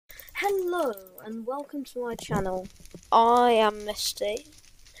Hello and welcome to my channel. I am Misty.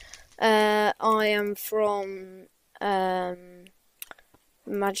 I am from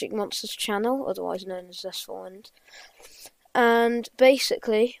Magic Monsters channel, otherwise known as Zestful Wind. And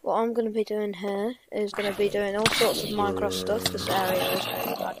basically, what I'm going to be doing here is going to be doing all sorts of Minecraft stuff. This area is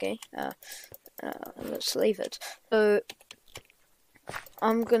really laggy. Let's leave it. So,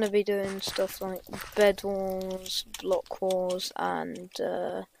 I'm going to be doing stuff like bed wars, block wars, and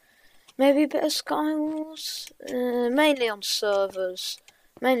maybe a bit of Sky Wars, mainly on servers,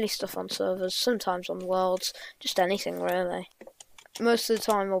 mainly stuff on servers, sometimes on worlds, just anything really. Most of the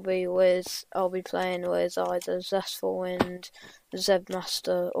time I'll be playing with either Zestful Wind,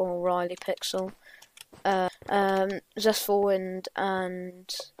 Zebmaster or Riley Pixel. Zestful Wind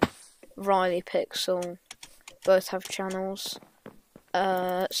and Riley Pixel both have channels,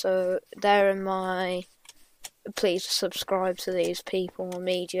 so they're in my please subscribe to these people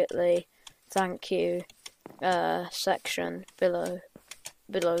immediately, thank you, section below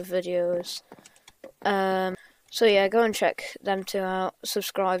videos. So yeah, go and check them two out,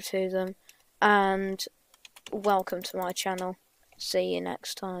 subscribe to them, and welcome to my channel. See you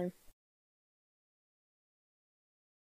next time.